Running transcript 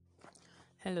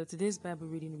Hello, today's Bible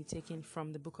reading will be taken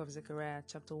from the book of Zechariah,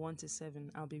 chapter 1 to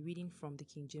 7. I'll be reading from the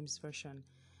King James Version.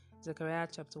 Zechariah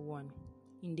chapter 1.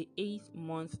 In the 8th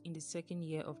month, in the 2nd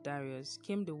year of Darius,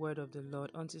 came the word of the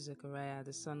Lord unto Zechariah,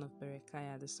 the son of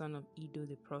Berechiah, the son of Iddo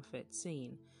the prophet,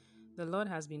 saying, The Lord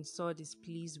has been sore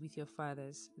displeased with your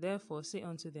fathers. Therefore say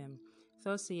unto them,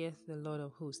 Thus saith the Lord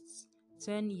of hosts,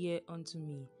 Turn ye unto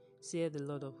me, saith the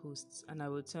Lord of hosts, and I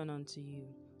will turn unto you,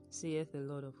 saith the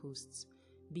Lord of hosts.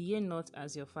 Be ye not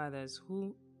as your fathers,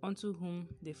 unto whom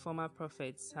the former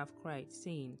prophets have cried,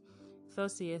 saying,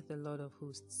 Thus saith the Lord of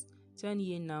hosts, Turn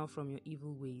ye now from your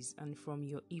evil ways, and from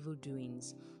your evil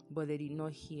doings. But they did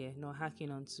not hear, nor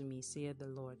hearken unto me, saith the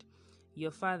Lord.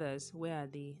 Your fathers, where are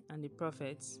they? And the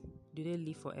prophets, do they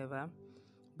live forever?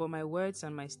 But my words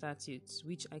and my statutes,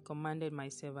 which I commanded my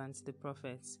servants the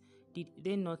prophets, did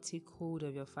they not take hold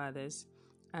of your fathers?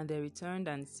 And they returned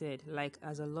and said, Like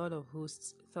as the Lord of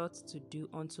hosts thought to do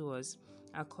unto us,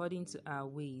 according to our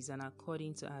ways and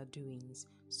according to our doings,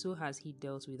 so has he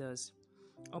dealt with us.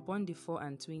 Upon the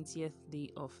 24th day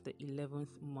of the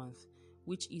 11th month,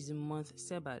 which is the month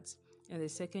Sebat, in the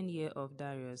 2nd year of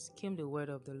Darius, came the word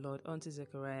of the Lord unto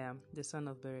Zechariah, the son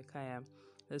of Berechiah,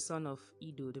 the son of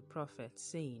Iddo the prophet,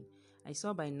 saying, I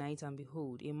saw by night, and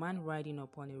behold, a man riding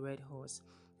upon a red horse,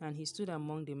 and he stood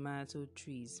among the myrtle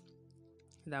trees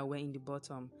that were in the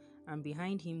bottom, and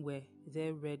behind him were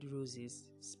there red roses,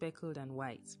 speckled and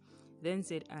white. Then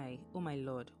said I, O my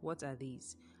Lord, what are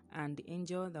these? And the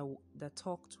angel that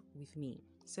talked with me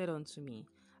said unto me,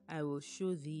 I will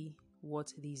show thee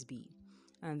what these be.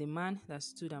 And the man that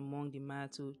stood among the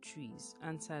myrtle trees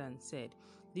answered and said,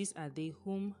 These are they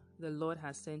whom the Lord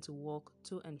has sent to walk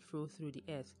to and fro through the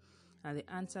earth. And they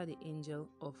answered the angel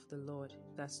of the Lord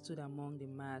that stood among the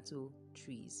myrtle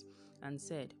trees, and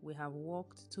said, We have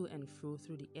walked to and fro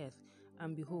through the earth,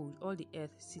 and behold, all the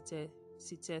earth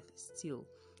sitteth still,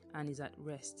 and is at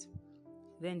rest.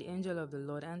 Then the angel of the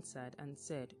Lord answered and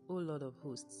said, O Lord of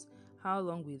hosts, how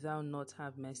long wilt thou not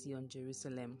have mercy on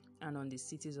Jerusalem and on the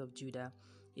cities of Judah,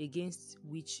 against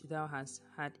which thou hast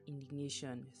had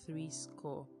indignation these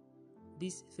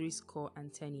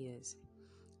 70 years?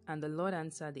 And the Lord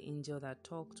answered the angel that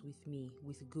talked with me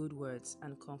with good words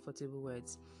and comfortable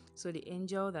words. So the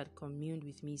angel that communed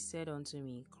with me said unto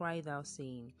me, Cry thou,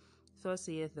 saying, Thus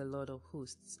saith the Lord of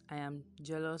hosts, I am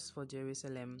jealous for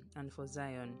Jerusalem and for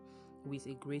Zion with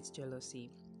a great jealousy.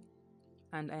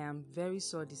 And I am very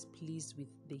sore displeased with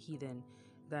the heathen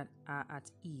that are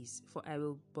at ease, for I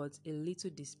was but a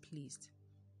little displeased,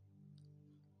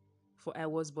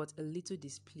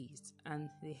 and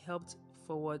they helped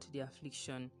forward the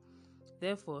affliction.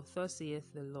 Therefore, thus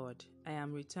saith the Lord, I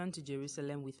am returned to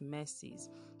Jerusalem with mercies.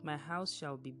 My house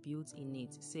shall be built in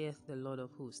it, saith the Lord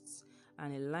of hosts,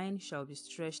 and a line shall be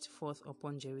stretched forth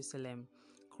upon Jerusalem.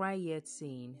 Cry yet,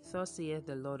 saying, Thus saith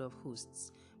the Lord of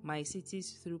hosts, My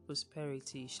cities through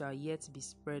prosperity shall yet be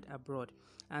spread abroad,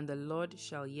 and the Lord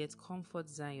shall yet comfort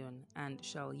Zion, and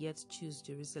shall yet choose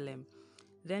Jerusalem.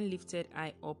 Then lifted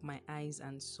I up my eyes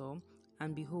and saw,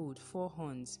 and behold, 4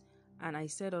 horns. And I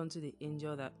said unto the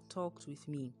angel that talked with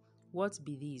me, What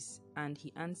be these? And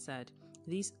he answered,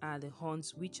 These are the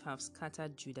horns which have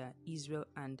scattered Judah, Israel,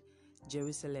 and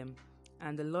Jerusalem.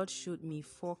 And the Lord showed me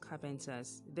 4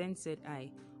 carpenters. Then said I,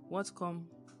 What come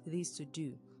these to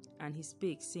do? And he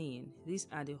spake, saying, These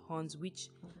are the horns which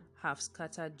have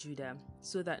scattered Judah,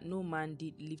 so that no man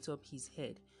did lift up his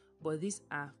head. But these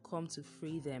are come to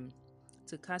free them,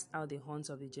 to cast out the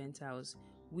horns of the Gentiles,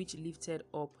 which lifted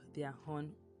up their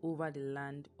horn over the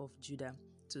land of Judah,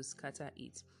 to scatter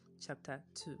it. Chapter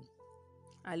 2.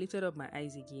 I lifted up my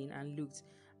eyes again and looked,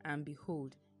 and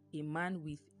behold, a man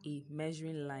with a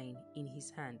measuring line in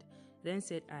his hand. Then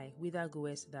said I, Whither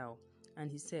goest thou? And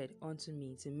he said unto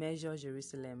me, To measure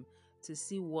Jerusalem, to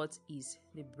see what is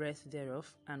the breadth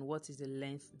thereof, and what is the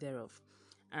length thereof.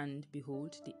 And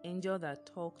behold, the angel that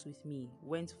talked with me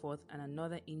went forth, and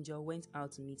another angel went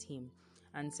out to meet him,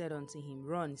 and said unto him,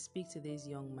 Run, speak to this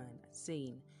young man,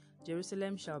 saying,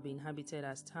 Jerusalem shall be inhabited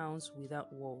as towns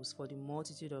without walls, for the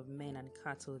multitude of men and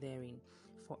cattle therein.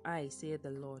 For I, saith the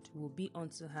Lord, will be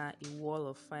unto her a wall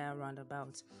of fire round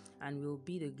about, and will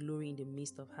be the glory in the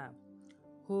midst of her.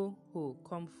 Ho, ho,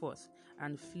 come forth,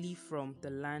 and flee from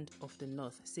the land of the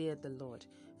north, saith the Lord.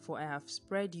 For I have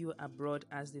spread you abroad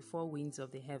as the 4 winds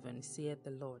of the heaven, saith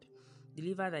the Lord.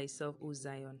 Deliver thyself, O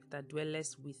Zion, that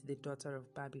dwellest with the daughter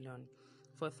of Babylon.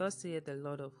 For thus saith the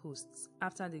Lord of hosts,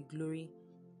 After the glory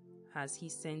has he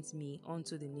sent me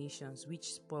unto the nations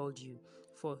which spoiled you.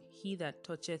 For he that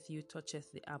toucheth you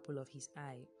toucheth the apple of his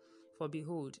eye. For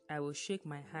behold, I will shake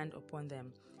my hand upon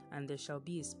them, and there shall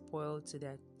be a spoil to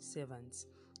their servants.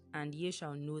 and ye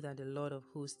shall know that the Lord of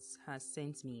hosts has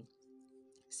sent me.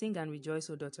 Sing and rejoice,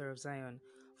 O daughter of Zion.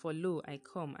 For lo, I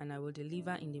come, and I will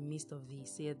deliver in the midst of thee,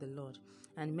 saith the Lord.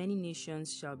 And many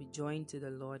nations shall be joined to the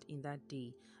Lord in that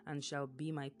day, and shall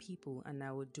be my people, and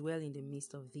I will dwell in the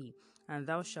midst of thee. And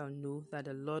thou shalt know that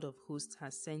the Lord of hosts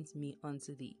has sent me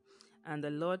unto thee. And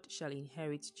the Lord shall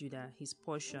inherit Judah, his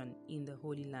portion, in the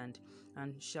Holy Land,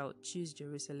 and shall choose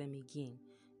Jerusalem again.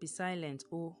 Be silent,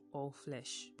 O all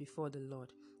flesh, before the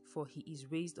Lord, for he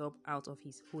is raised up out of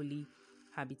his holy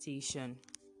habitation.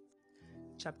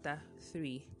 Chapter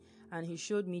 3. And he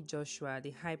showed me Joshua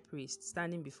the high priest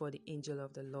standing before the angel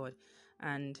of the Lord,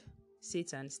 and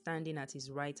Satan standing at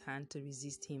his right hand to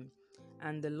resist him.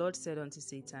 And the Lord said unto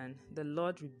Satan, The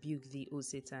Lord rebuke thee, O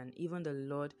Satan, even the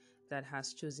Lord that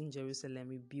has chosen Jerusalem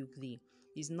rebuke thee.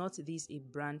 Is not this a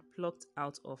brand plucked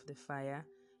out of the fire?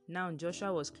 Now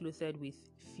Joshua was clothed with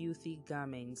filthy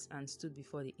garments, and stood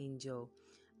before the angel.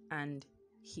 And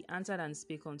he answered and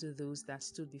spake unto those that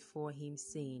stood before him,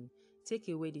 saying, Take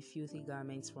away the filthy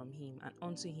garments from him. And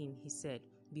unto him he said,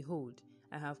 Behold,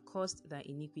 I have caused thy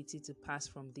iniquity to pass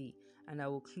from thee, and I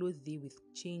will clothe thee with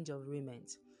change of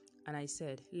raiment. And I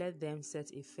said, Let them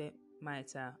set a fair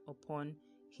mitre upon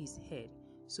his head.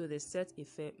 So they set a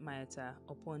fair mitre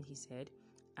upon his head,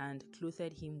 and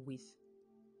clothed him with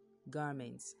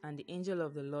garments. And the angel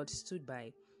of the Lord stood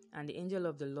by. And the angel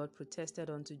of the Lord protested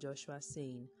unto Joshua,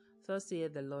 saying, Thus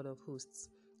saith the Lord of hosts,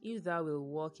 If thou wilt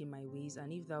walk in my ways,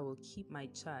 and if thou wilt keep my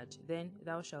charge, then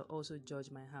thou shalt also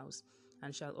judge my house,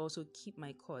 and shalt also keep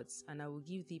my courts, and I will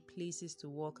give thee places to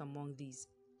walk among these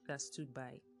that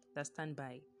stand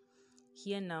by.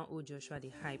 Hear now, O Joshua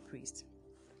the high priest,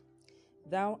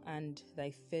 thou and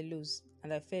thy fellows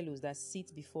that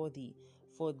sit before thee,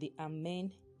 for the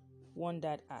men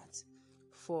wondered at.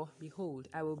 For behold,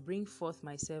 I will bring forth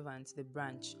my servant the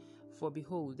branch. For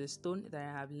behold, the stone that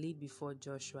I have laid before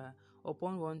Joshua,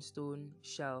 upon one stone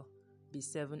shall be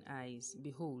 7 eyes.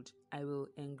 Behold, I will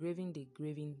engraven the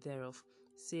graving thereof,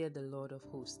 saith the Lord of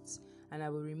hosts. And I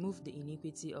will remove the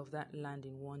iniquity of that land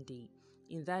in one day.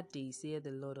 In that day, saith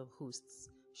the Lord of hosts,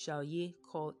 shall ye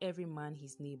call every man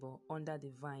his neighbor under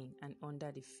the vine and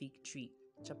under the fig tree.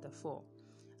 Chapter 4.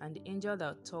 And the angel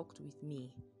that talked with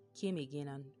me came again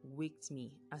and waked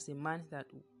me, as a man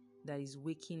that is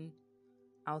waking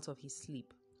out of his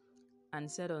sleep, and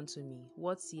said unto me,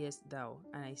 What seest thou?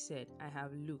 And I said, I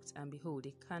have looked, and behold,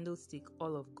 a candlestick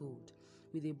all of gold,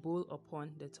 with a bowl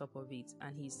upon the top of it,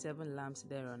 and his 7 lamps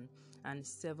thereon, and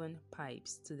 7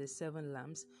 pipes to the 7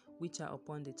 lamps which are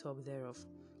upon the top thereof,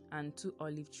 and 2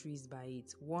 olive trees by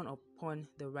it, one upon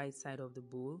the right side of the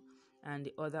bowl, and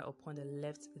the other upon the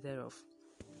left thereof.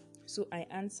 So I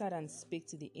answered and spake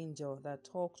to the angel that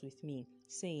talked with me,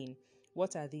 saying,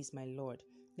 What are these, my Lord?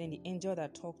 Then the angel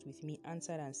that talked with me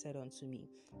answered and said unto me,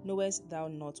 Knowest thou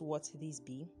not what these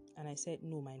be? And I said,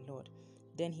 No, my Lord.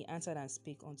 Then he answered and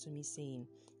spake unto me, saying,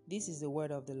 This is the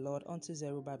word of the Lord unto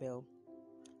Zerubbabel,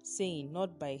 saying,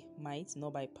 Not by might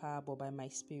nor by power, but by my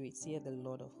spirit, saith the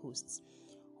Lord of hosts.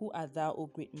 Who art thou, O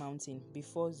great mountain?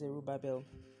 Before Zerubbabel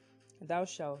thou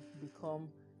shalt become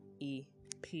a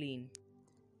plain.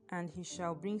 And he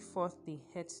shall bring forth the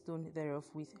headstone thereof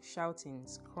with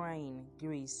shoutings, crying,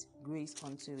 Grace, grace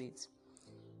unto it.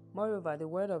 Moreover, the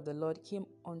word of the Lord came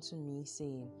unto me,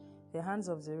 saying, The hands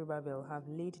of Zerubbabel have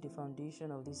laid the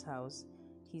foundation of this house.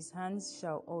 His hands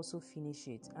shall also finish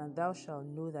it, and thou shalt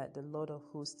know that the Lord of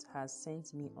hosts has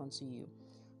sent me unto you.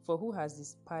 For who has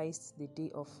despised the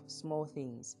day of small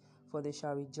things? For they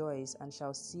shall rejoice, and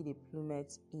shall see the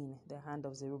plumet in the hand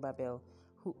of Zerubbabel,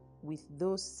 who with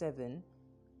those 7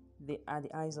 they are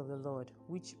the eyes of the Lord,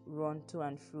 which run to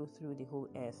and fro through the whole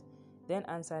earth. Then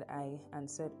answered I and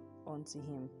said unto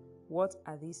him, What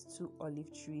are these 2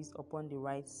 olive trees upon the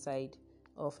right side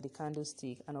of the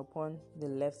candlestick, and upon the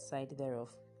left side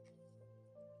thereof?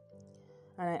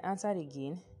 And I answered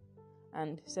again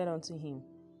and said unto him,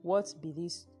 What be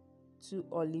these 2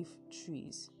 olive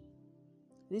trees?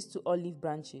 These 2 olive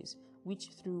branches, which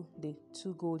through the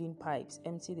 2 golden pipes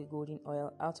empty the golden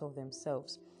oil out of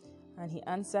themselves. And he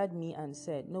answered me and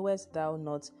said, Knowest thou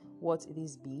not what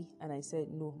these be? And I said,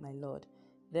 No, my Lord.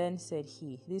 Then said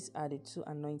he, These are the 2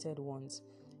 anointed ones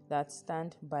that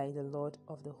stand by the Lord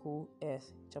of the whole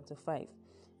earth. Chapter 5.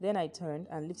 Then I turned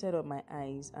and lifted up my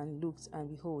eyes and looked, and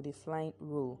behold, a flying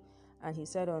roll. And he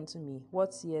said unto me,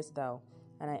 What seest thou?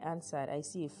 And I answered, I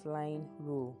see a flying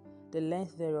roll. The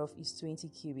length thereof is 20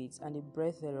 cubits, and the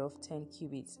breadth thereof 10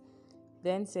 cubits.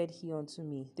 Then said he unto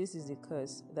me, This is the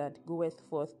curse that goeth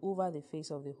forth over the face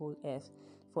of the whole earth.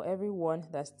 For every one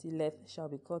that stealeth shall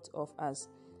be cut off as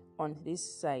on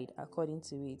this side according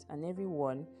to it, and every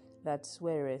one that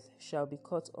sweareth shall be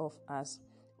cut off as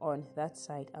on that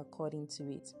side according to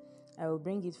it. I will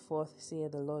bring it forth,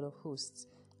 saith the Lord of hosts,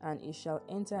 and it shall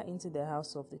enter into the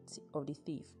house of the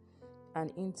thief,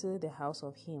 and into the house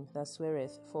of him that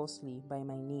sweareth falsely by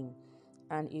my name,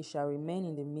 and it shall remain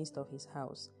in the midst of his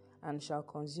house, and shall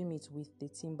consume it with the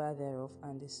timber thereof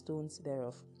and the stones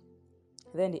thereof.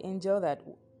 Then the angel that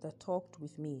talked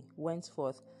with me went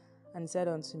forth and said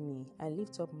unto me, I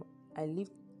lift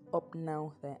up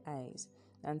now thy eyes,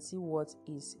 and see what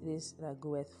is this that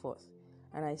goeth forth.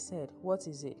 And I said, What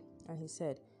is it? And he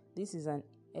said, This is an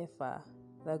ephah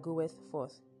that goeth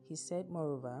forth. He said,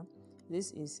 Moreover,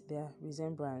 this is their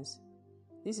resemblance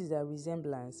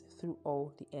through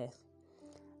all the earth.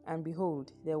 And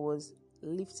behold, there was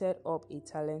lifted up a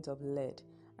talent of lead,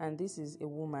 and this is a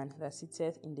woman that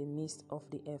sitteth in the midst of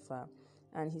the ephah.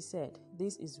 And he said,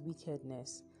 This is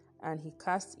wickedness. And he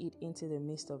cast it into the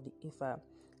midst of the ephah,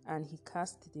 and he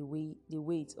cast the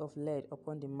weight of lead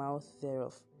upon the mouth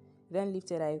thereof. Then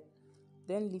lifted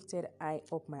I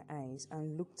up my eyes,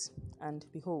 and looked, and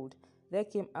behold, there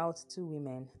came out two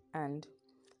women, and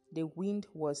the wind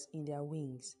was in their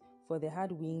wings, for they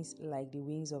had wings like the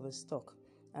wings of a stork,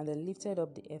 and they lifted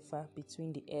up the ephah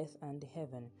between the earth and the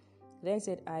heaven. Then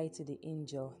said I to the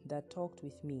angel that talked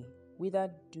with me, Whither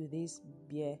do these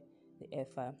bear the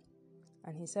ephah?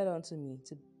 And he said unto me,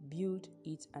 To build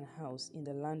it an house in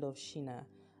the land of Shinar,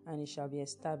 and it shall be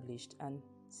established, and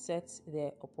set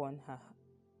there upon her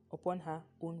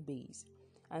own base.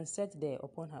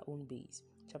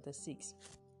 Chapter 6.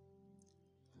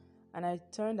 And I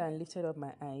turned and lifted up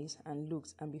my eyes, and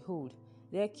looked, and behold,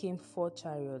 there came 4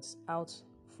 chariots out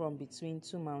from between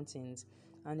 2 mountains,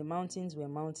 and the mountains were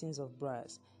mountains of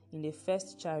brass. In the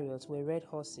first chariot were red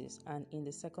horses, and in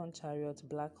the second chariot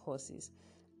black horses,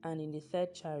 and in the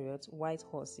third chariot white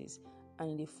horses,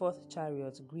 and in the fourth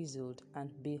chariot grizzled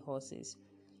and bay horses.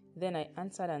 Then I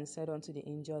answered and said unto the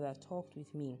angel that talked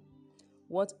with me,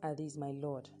 What are these, my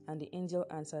Lord? And the angel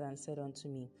answered and said unto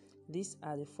me, These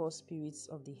are the 4 spirits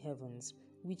of the heavens,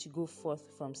 which go forth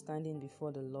from standing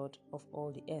before the Lord of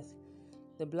all the earth.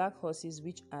 The black horses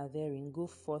which are therein go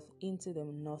forth into the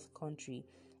north country,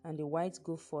 and the white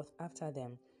go forth after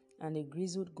them, and the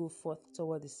grizzled go forth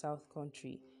toward the south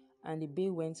country. And the bay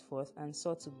went forth and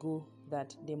sought to go,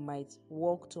 that they might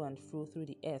walk to and fro through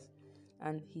the earth.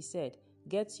 And he said,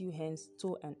 Get you hence,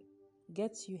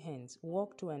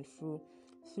 walk to and fro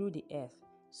through the earth.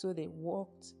 So they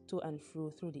walked to and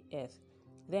fro through the earth.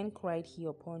 Then cried he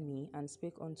upon me, and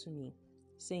spake unto me,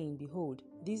 saying, Behold,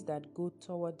 these that go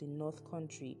toward the north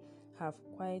country have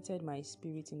quieted my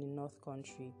spirit in the north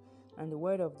country. And the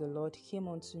word of the Lord came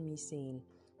unto me, saying,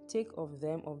 Take of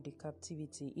them of the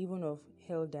captivity, even of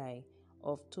Heldai,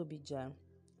 of Tobijah,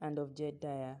 and of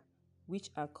Jedaiah, which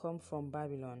are come from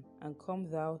Babylon, and come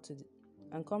thou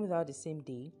the same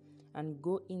day, and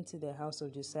go into the house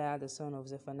of Josiah the son of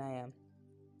Zephaniah.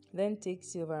 Then take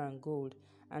silver and gold,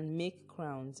 and make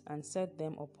crowns, and set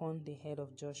them upon the head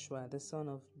of Joshua the son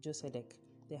of Josedek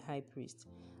the high priest,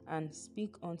 and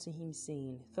speak unto him,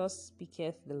 saying, Thus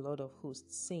speaketh the Lord of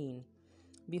hosts, saying,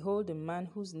 Behold, the man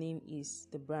whose name is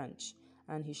the branch,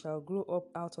 and he shall grow up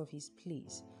out of his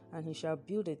place, and he shall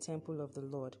build a temple of the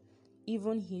Lord.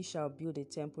 Even he shall build a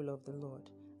temple of the Lord,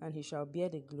 and he shall bear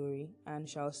the glory, and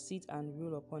shall sit and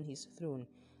rule upon his throne,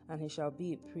 and he shall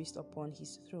be a priest upon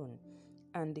his throne.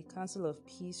 And the counsel of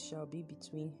peace shall be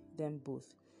between them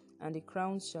both. And the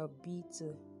crowns shall be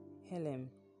to Helem,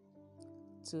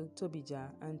 to Tobijah,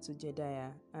 and to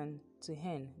Jedaiah, and to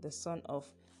Hen, the son of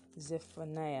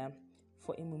Zephaniah,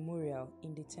 for a memorial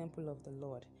in the temple of the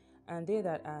Lord. And they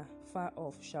that are far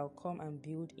off shall come and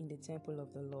build in the temple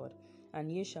of the Lord.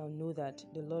 And ye shall know that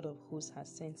the Lord of hosts has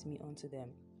sent me unto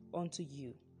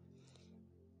you.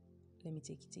 Let me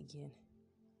take it again.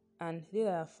 And they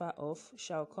that are far off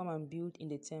shall come and build in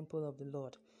the temple of the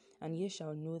Lord. And ye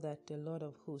shall know that the Lord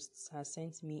of hosts has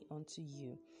sent me unto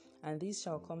you. And this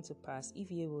shall come to pass,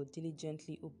 if ye will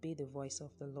diligently obey the voice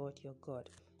of the Lord your God.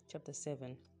 Chapter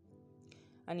 7.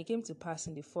 And it came to pass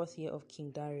in the 4th year of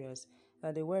King Darius,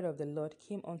 that the word of the Lord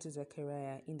came unto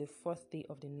Zechariah in the 4th day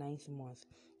of the 9th month,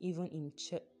 even in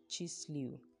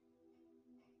Chislew,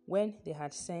 when they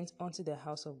had sent unto the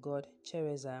house of God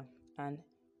Cherezer and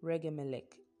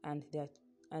Regemelech and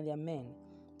their men,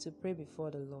 to pray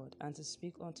before the Lord, and to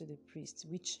speak unto the priests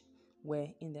which were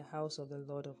in the house of the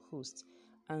Lord of hosts,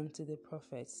 and to the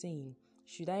prophets, saying,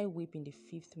 Should I weep in the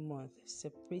 5th month,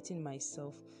 separating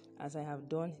myself, as I have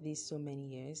done this so many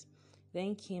years?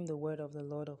 Then came the word of the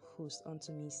Lord of hosts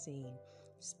unto me, saying,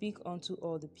 Speak unto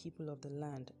all the people of the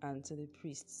land, and to the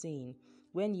priests, saying,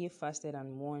 When ye fasted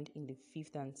and mourned in the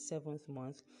 5th and 7th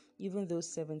month, even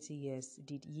those 70 years,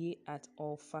 did ye at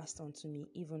all fast unto me,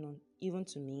 even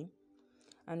to me?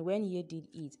 And when ye did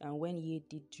eat, and when ye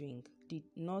did drink, did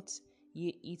not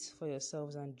ye eat for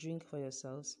yourselves and drink for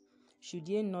yourselves? Should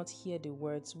ye not hear the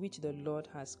words which the Lord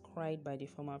has cried by the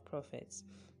former prophets,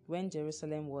 when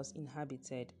Jerusalem was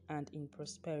inhabited and in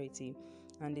prosperity,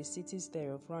 and the cities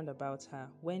thereof round about her,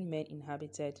 when men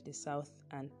inhabited the south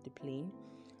and the plain?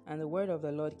 And the word of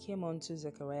the Lord came unto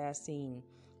Zechariah, saying,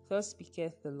 Thus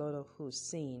speaketh the Lord of hosts,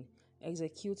 saying,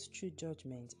 Execute true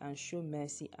judgment, and show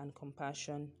mercy and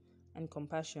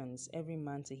compassions every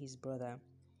man to his brother.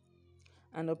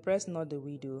 And oppress not the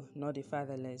widow, nor the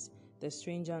fatherless, the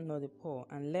stranger, nor the poor,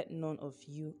 and let none of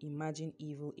you imagine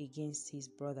evil against his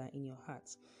brother in your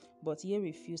hearts. But ye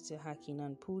refused to hearken,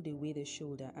 and pulled away the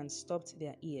shoulder, and stopped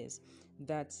their ears,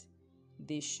 that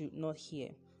they should not hear.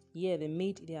 Yea, they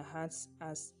made their hearts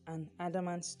as an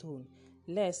adamant stone,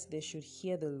 lest they should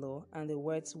hear the law and the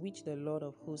words which the Lord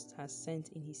of hosts has sent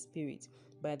in his spirit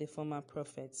by the former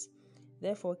prophets.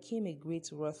 Therefore came a great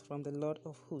wrath from the Lord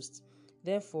of hosts.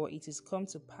 Therefore it is come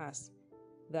to pass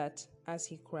that as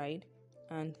he cried,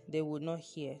 and they would not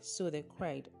hear, so they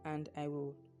cried, and I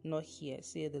will not hear,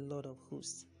 saith the Lord of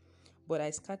hosts. But I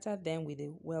scattered them with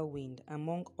a whirlwind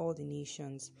among all the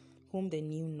nations, whom they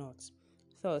knew not.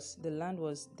 Thus the land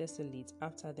was desolate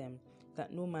after them,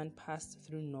 that no man passed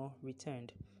through nor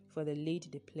returned, for they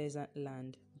laid the pleasant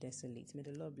land desolate. May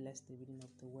the Lord bless the reading of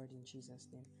the word in Jesus'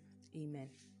 name. Amen.